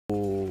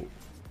Ooh.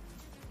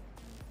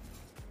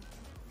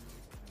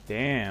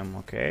 Damn,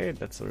 okay,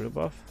 that's a real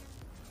buff.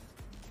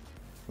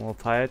 More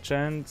fire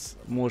chance,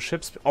 more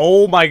ship speed.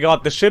 Oh my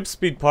god, the ship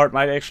speed part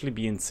might actually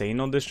be insane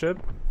on this ship.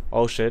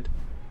 Oh shit.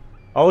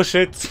 Oh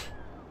shit.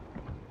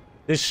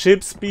 The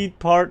ship speed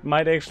part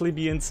might actually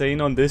be insane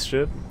on this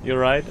ship. You're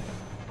right.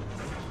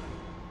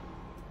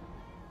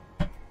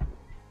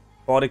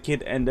 Bought a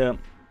kit and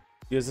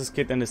here's this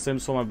kit and the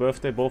Sims for my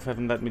birthday. Both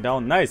haven't let me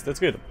down. Nice, that's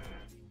good.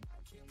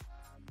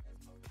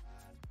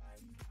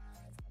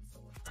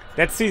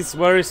 That seems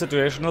very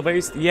situational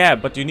based. Yeah,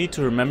 but you need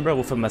to remember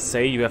with a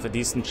Marseille you have a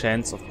decent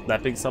chance of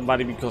lapping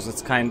somebody because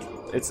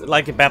it's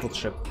like a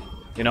battleship,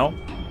 you know?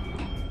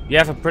 You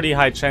have a pretty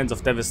high chance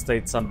of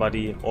devastate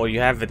somebody, or you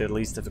have it at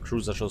least if a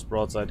cruiser shows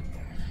broadside.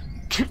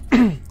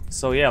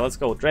 So yeah, let's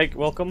go. Drake,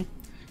 welcome.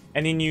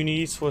 Any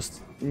news for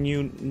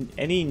steel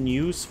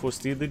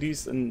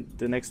in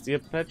the next year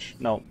patch?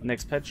 No,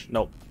 next patch?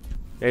 No.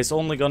 There's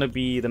only gonna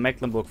be the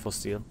Mecklenburg for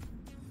steel.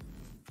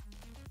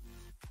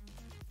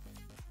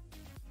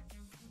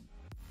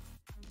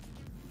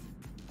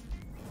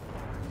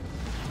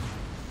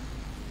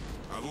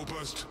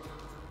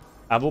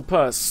 Abo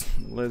pass.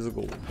 Let's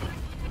go.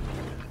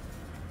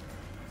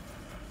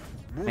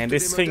 And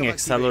this thing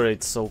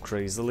accelerates so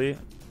crazily.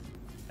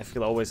 I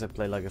feel always I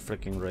play like a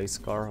freaking race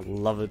car.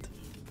 Love it.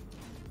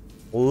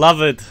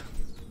 Love it.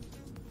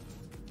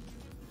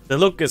 The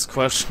look is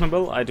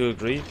questionable, I do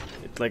agree.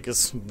 It like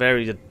is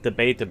very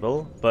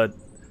debatable, but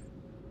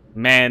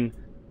man,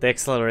 the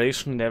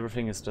acceleration and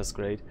everything is just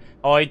great.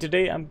 Oh,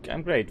 today I'm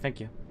great, thank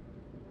you.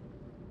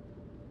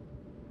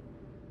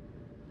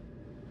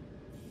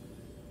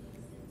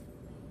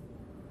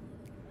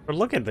 But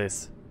look at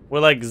this. We're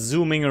like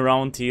zooming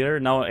around here.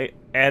 Now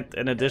add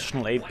an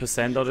additional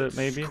 8% of it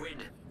maybe.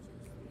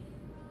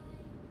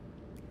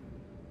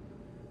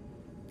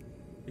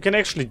 You can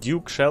actually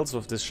duke shells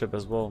with this ship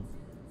as well.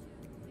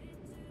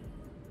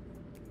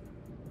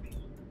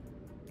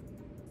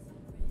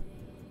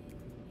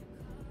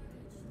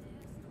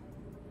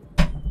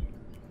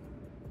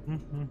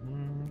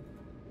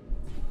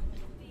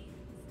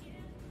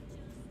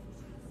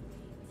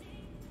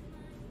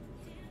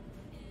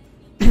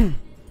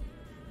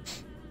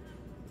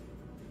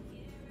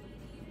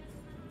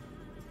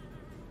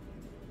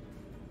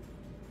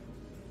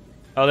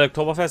 Oh, the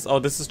Oktoberfest? Oh,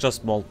 this is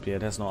just malt beer.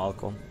 It has no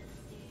alcohol.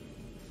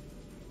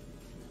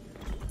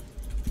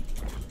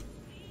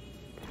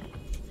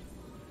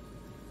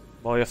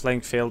 Wow, your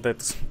flank failed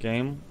that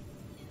game.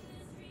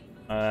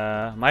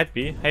 Might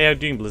be. Hey, how you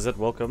doing, Blizzard?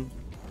 Welcome.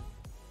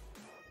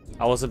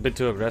 I was a bit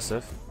too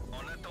aggressive,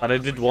 but I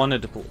did want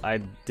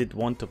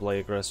to play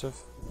aggressive.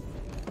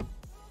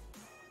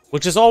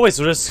 Which is always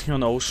risky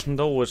on Ocean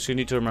though, which you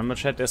need to remember,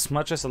 chat. As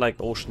much as I like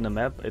Ocean the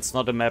map, it's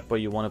not a map where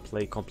you want to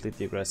play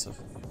completely aggressive.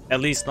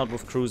 At least not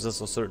with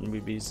cruisers or certain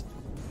BBs.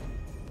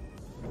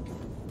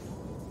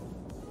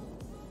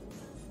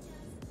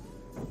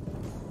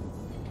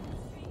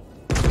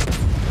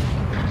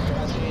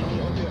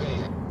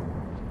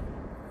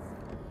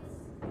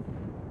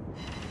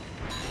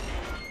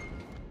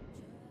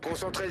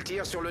 Concentrez le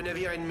tir sur le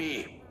navire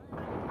ennemi.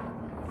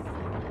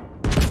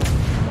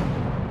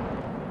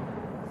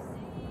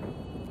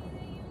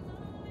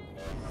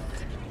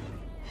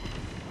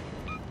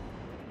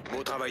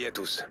 Bon travail à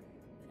tous.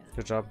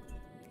 Good job.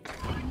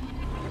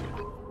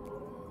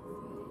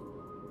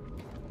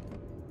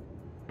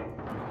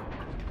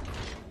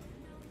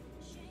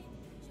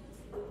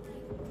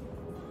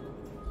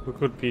 Who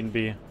could be in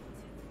B?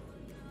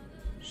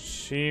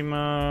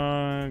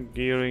 Shima,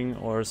 gearing,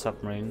 or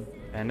submarine?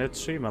 And it's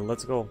Shima,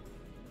 let's go.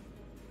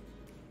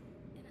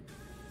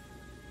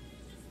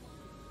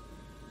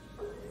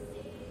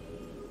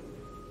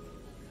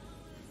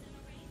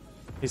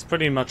 He's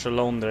pretty much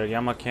alone there.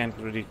 Yama can't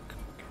really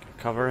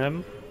cover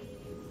him.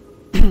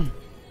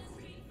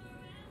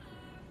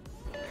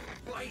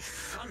 By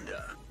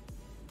thunder.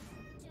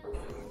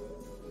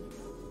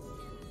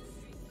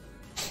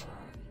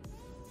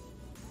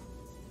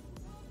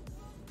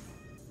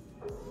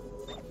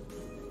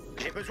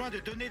 J'ai besoin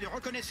de données de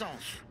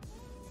reconnaissance.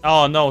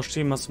 Oh no,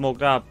 Shima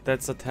smoked up.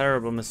 That's a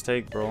terrible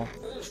mistake, bro.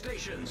 All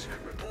stations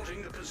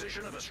reporting the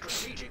position of a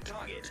strategic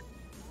target.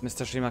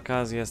 Mr.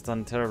 Shimakaze has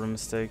done a terrible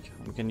mistake.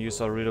 We can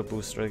use our reader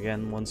booster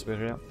again once we're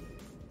here.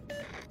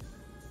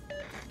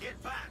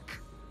 Get back.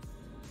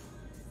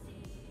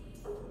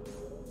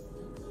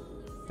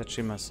 That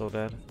Shima's so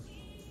dead.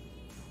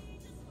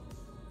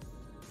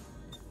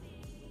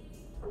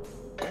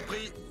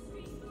 Compris.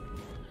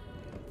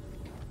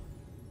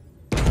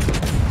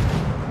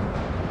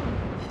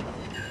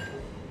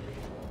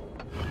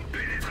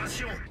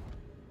 Pénétration.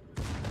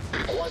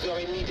 Croiseur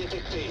ennemi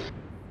détecté.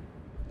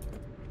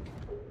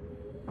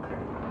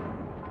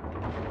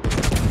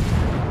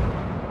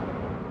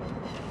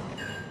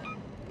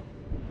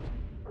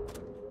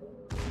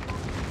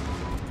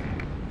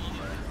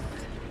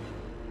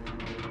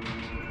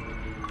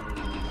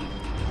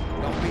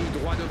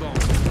 Droit devant.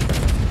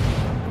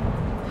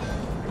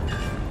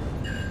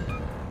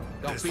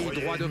 Torpille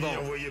droit devant.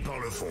 Envoyé par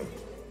le fond.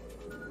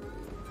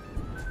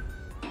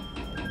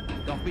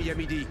 torpille à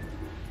midi.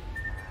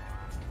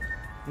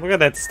 Look at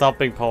that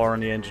stopping power on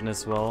the engine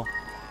as well.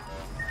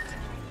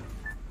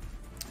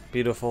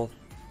 Beautiful.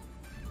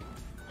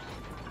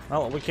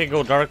 Well, we can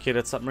go dark here.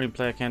 That submarine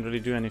player can't really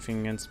do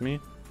anything against me.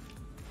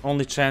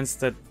 Only chance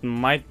that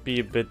might be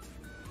a bit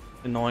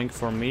annoying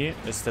for me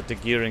is that the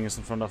gearing is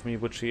in front of me,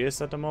 which he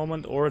is at the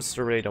moment, or it's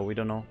the radar, we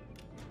don't know.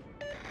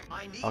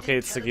 Okay,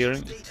 it's the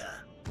gearing.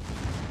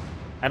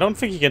 I don't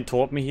think he can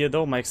torp me here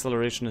though, my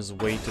acceleration is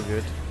way too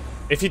good.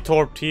 If he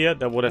torped here,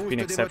 that would have been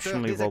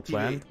exceptionally well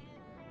planned.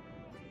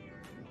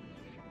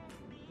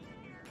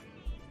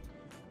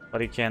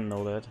 But he can't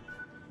know that.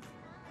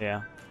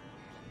 Yeah.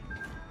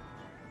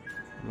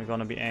 We're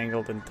gonna be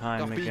angled in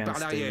time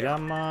against the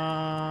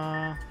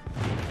Yama.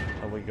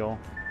 There we go.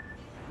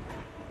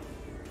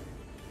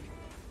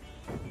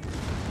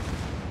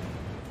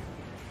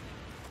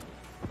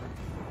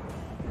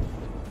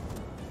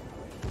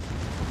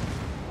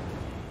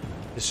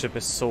 This ship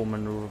is so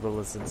maneuverable,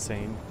 it's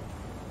insane.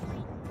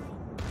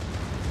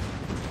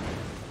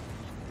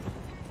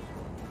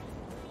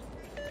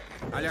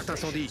 Alerte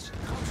incendie.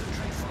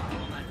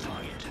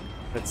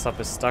 That sub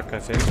is stuck, I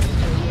think.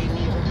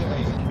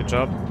 Good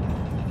job.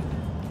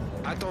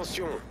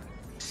 Attention,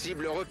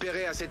 cible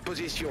repérée à cette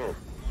position.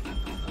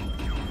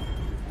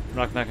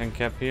 Ragnar can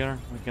cap here,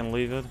 we can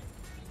leave it.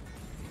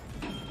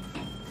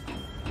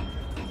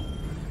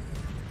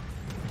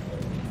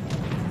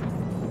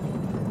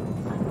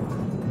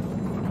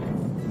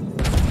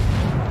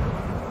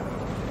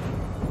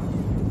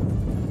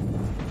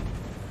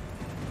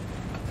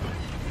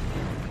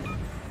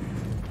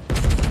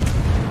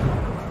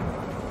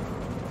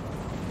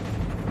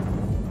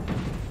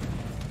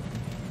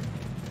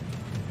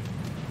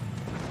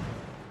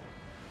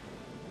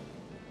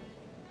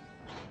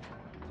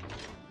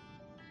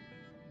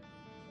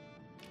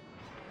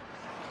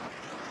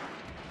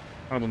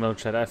 I don't know,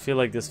 chat. I feel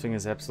like this thing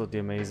is absolutely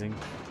amazing.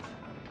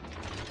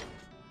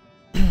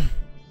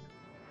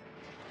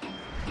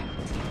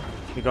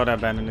 We gotta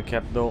abandon the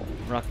cap though.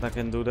 Ragnar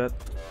can do that.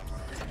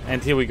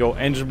 And here we go.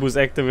 Engine boost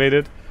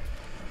activated.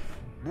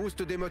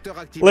 Boost des moteurs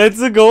activé.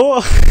 Let's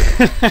go!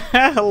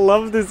 I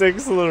love this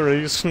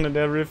acceleration and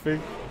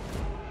everything.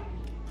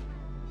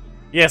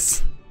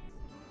 Yes!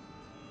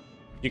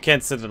 You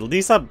can't sit it.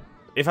 These are,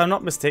 if I'm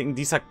not mistaken,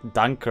 these are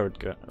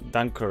Dunkirk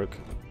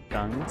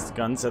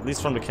guns, at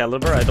least from the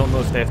caliber. I don't know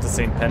if they have the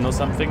same pen or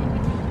something,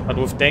 but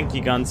with tanky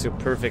guns you're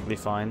perfectly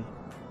fine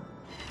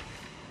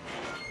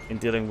in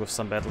dealing with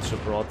some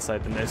battleship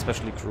broadside, and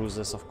especially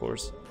cruisers, of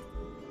course.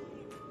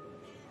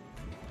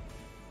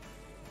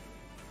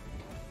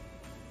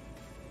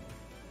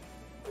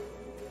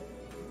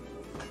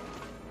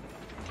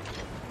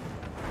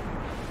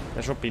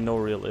 There should be no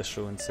real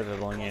issue in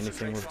citadeling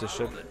anything with this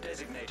ship.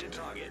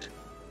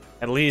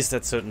 At least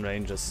at certain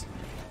ranges.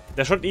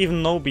 There should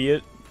even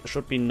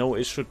should be no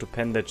issue to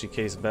pen that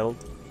GK's belt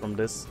from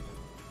this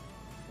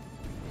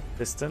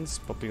distance,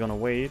 but we're gonna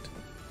wait.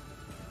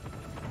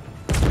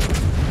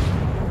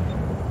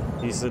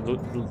 He's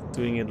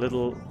doing a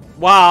little...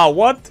 Wow,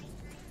 what?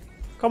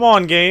 Come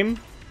on, game.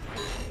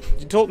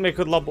 You told me I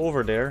could lob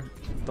over there.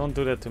 Don't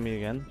do that to me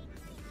again.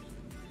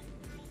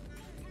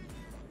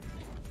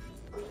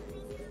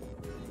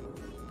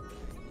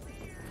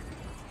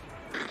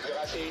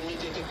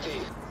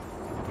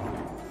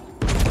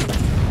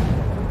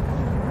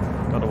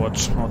 Gotta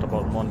watch out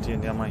about Monty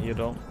and Yama here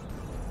though.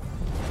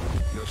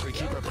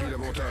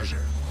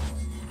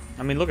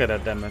 I mean, look at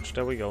that damage.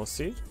 There we go.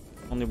 See?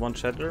 Only one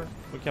shatter.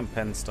 We can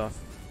pen stuff.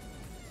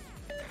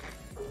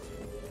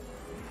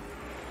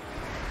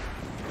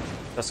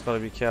 Just gotta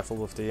be careful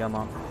with the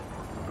Yama.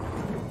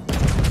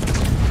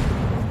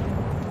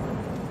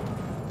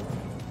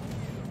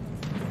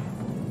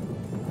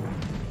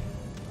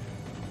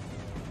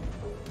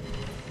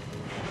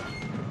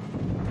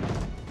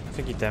 I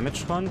think he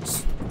damage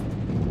gunned.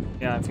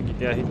 Yeah, I think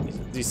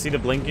do you see the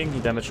blinking? He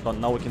damage gunned.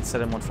 Now we can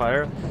set him on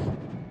fire.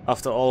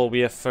 After all,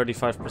 we have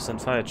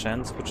 35% fire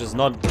chance, which is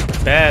not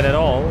bad at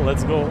all.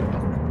 Let's go.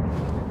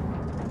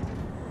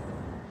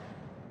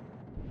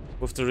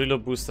 With the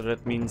reload booster,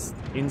 that means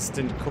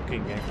instant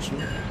cooking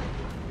action.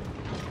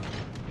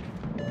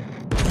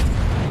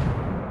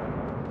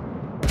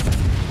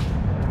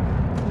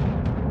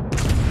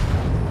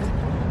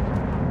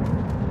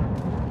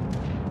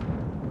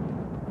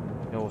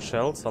 Yo,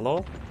 shells,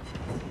 hello?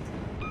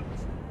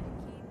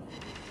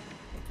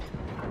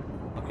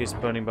 He's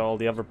burning by all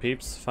the other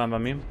peeps. Fine by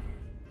me.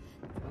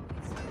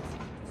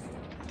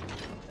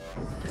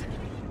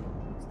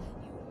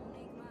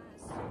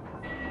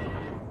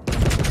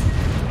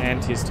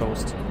 And he's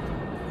toast.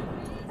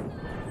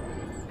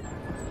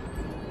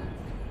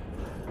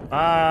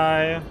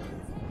 Bye.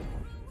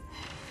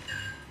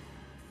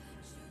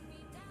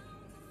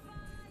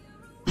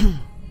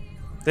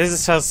 This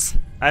is just,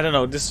 I don't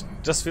know, this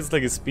just feels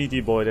like a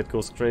speedy boy that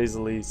goes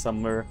crazily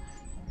somewhere.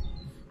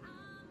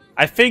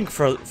 I think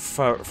for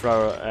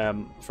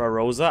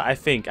Rosa, I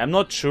think. I'm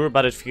not sure,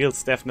 but it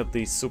feels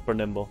definitely super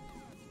nimble.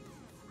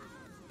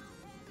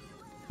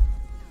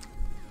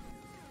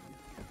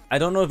 I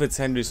don't know if it's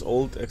Henry's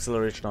old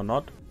acceleration or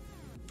not.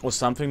 or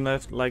something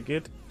like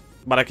it.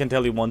 But I can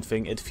tell you one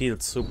thing, it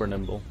feels super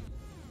nimble.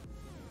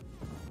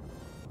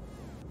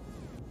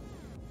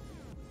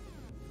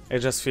 It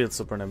just feels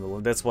super nimble,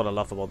 and that's what I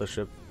love about the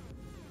ship.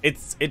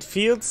 It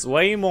feels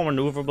way more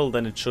maneuverable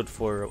than it should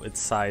for its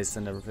size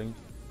and everything.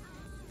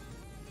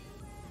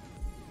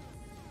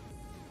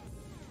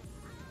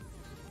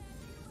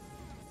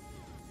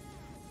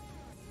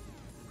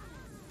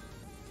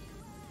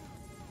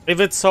 If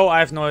it's so, I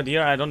have no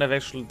idea. I don't have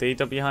actual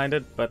data behind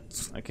it,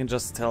 but I can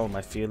just tell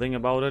my feeling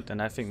about it,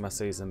 and I think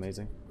Marseille is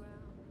amazing.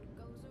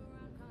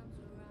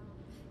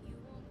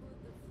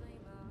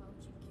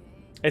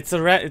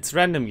 It's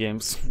random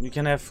games. You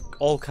can have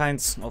all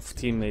kinds of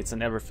teammates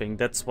and everything.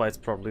 That's why it's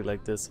probably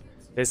like this.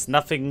 There's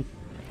nothing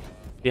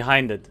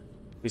behind it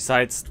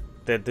besides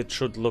that it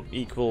should look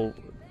equal,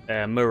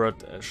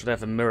 mirrored. Should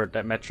have a mirrored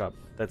matchup.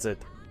 That's it.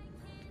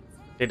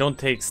 They don't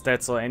take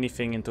stats or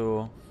anything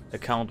into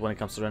account when it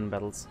comes to random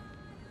battles.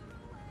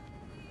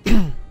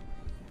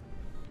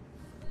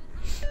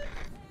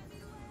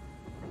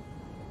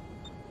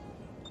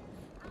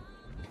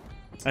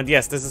 And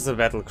yes, this is a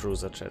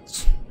battlecruiser,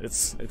 chat.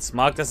 It's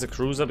marked as a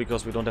cruiser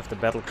because we don't have the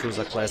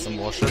battlecruiser class in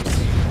warships.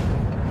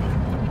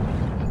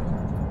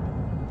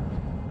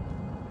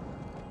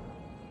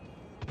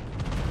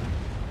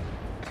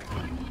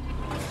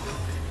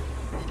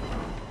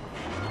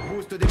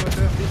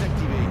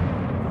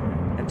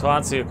 And to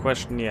answer your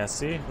question, yeah,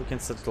 see, we can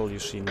citadel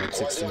Yoshino at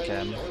 16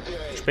 km,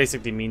 which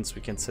basically means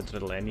we can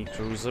citadel any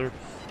cruiser.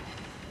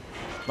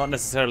 Not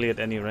necessarily at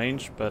any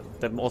range, but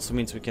that also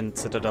means we can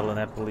citadel an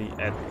Napoli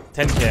at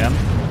 10 km.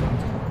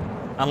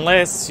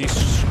 Unless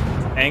he's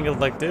angled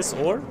like this,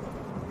 or...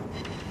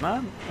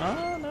 No,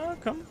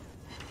 come.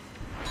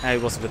 Ah, he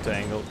was a bit too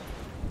angled.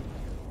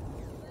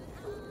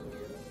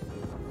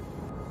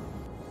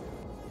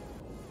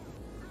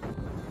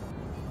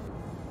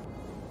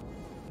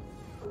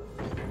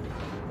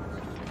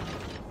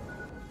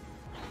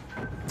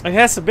 It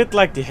has a bit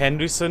like the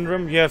Henry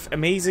syndrome. You have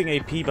amazing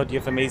AP, but you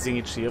have amazing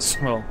HC as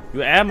well.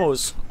 Your ammo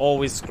is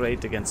always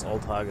great against all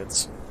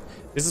targets.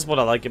 This is what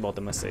I like about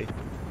the Marseille.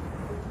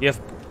 You have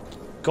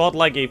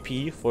godlike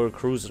AP for a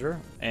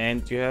cruiser,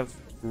 and you have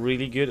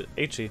really good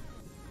HE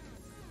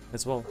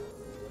as well.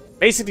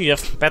 Basically, you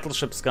have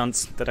battleship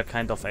guns that are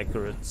kind of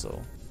accurate, so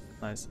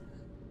nice.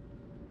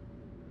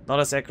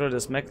 Not as accurate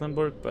as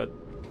Mecklenburg, but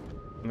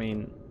I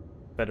mean,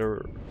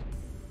 better.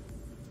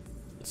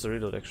 It's a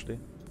reload actually.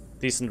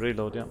 Decent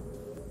reload, yeah.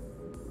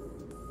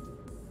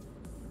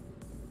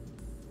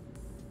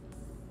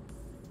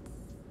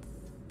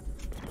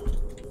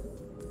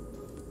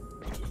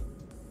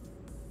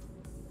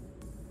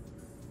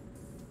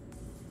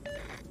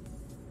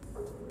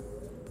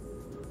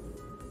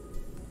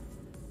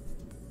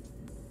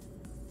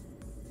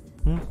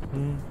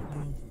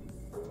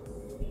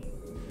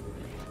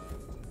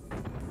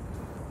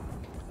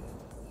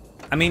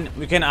 I mean,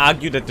 we can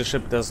argue that the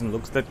ship doesn't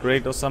look that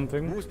great or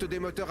something.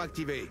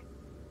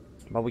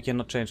 But we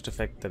cannot change the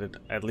fact that it,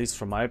 at least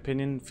from my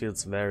opinion,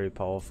 feels very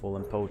powerful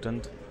and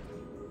potent.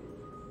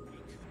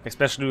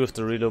 Especially with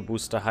the reload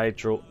booster,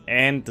 hydro,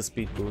 and the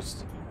speed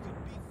boost.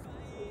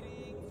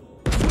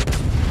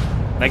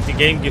 Like, the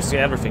game gives you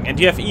everything. And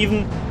you have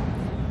even...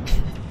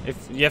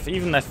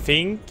 I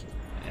think,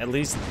 at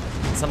least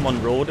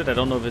someone wrote it, I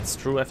don't know if it's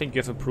true, I think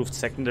you have improved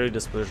secondary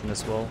dispersion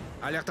as well.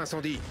 Alerte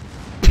incendie.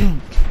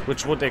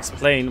 Which would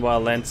explain why I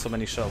land so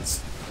many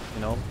shells,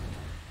 you know?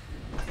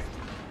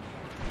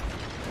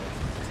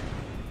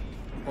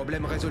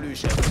 Problème résolu,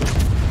 chef.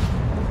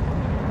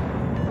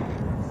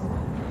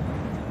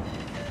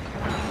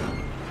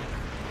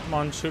 Come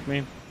on, shoot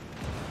me.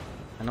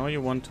 I know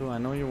you want to, I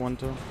know you want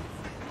to.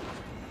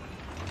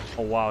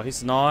 Oh wow,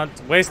 he's not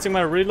wasting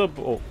my reload.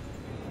 Oh.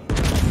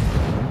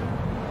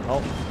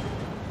 Oh.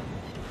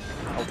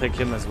 I'll take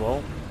him as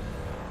well.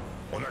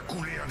 On a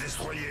coulé un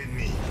destroyer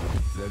ennemi.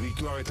 La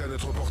victoire est à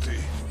notre portée.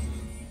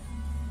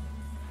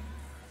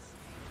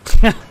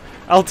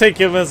 I'll take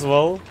him as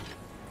well.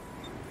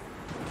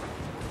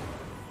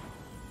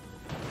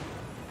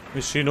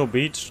 Yoshino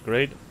Beach,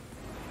 great.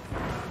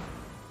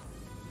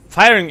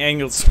 Firing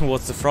angles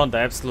towards the front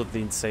are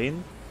absolutely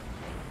insane.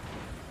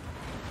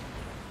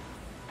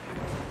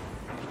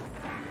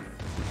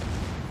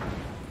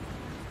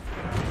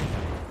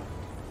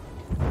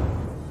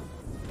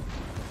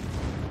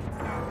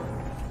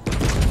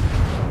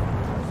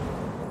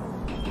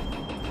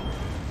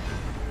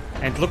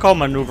 And look how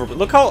maneuverable.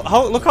 Look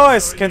how I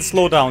can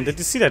slow down. Did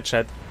you see that,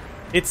 chat?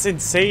 It's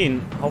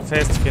insane how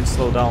fast you can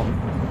slow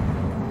down.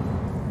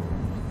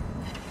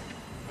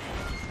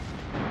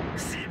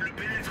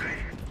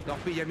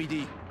 Torpille à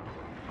midi.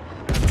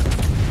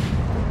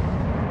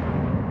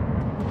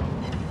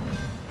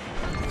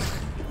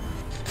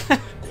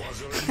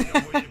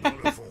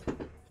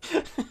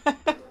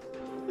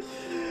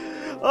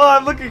 Oh,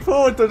 I'm looking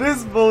forward to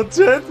this boat,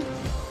 chat.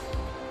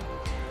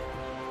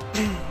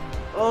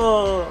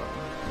 Oh.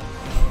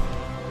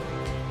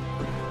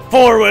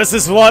 4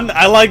 versus 1.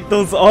 I like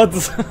those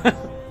odds.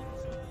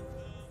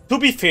 To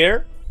be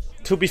fair,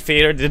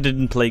 they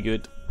didn't play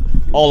good.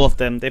 All of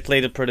them, they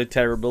played it pretty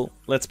terrible.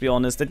 Let's be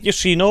honest. That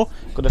Yoshino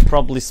could have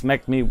probably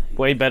smacked me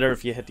way better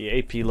if he had the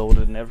AP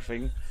loaded and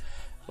everything.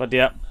 But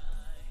yeah,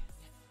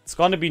 it's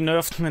gonna be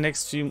nerfed in the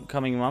next few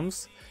coming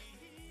months.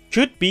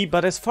 Could be,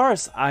 but as far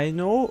as I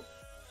know,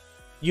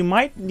 you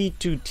might need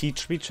to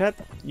teach me, chat.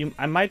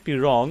 I might be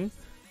wrong,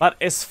 but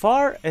as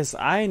far as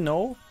I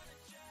know,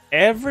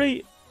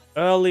 every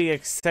early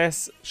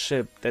access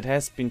ship that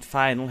has been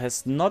final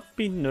has not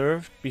been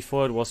nerfed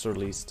before it was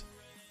released.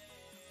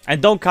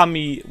 And don't come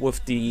me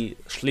with the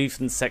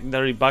Schlieffen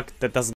secondary bug that doesn't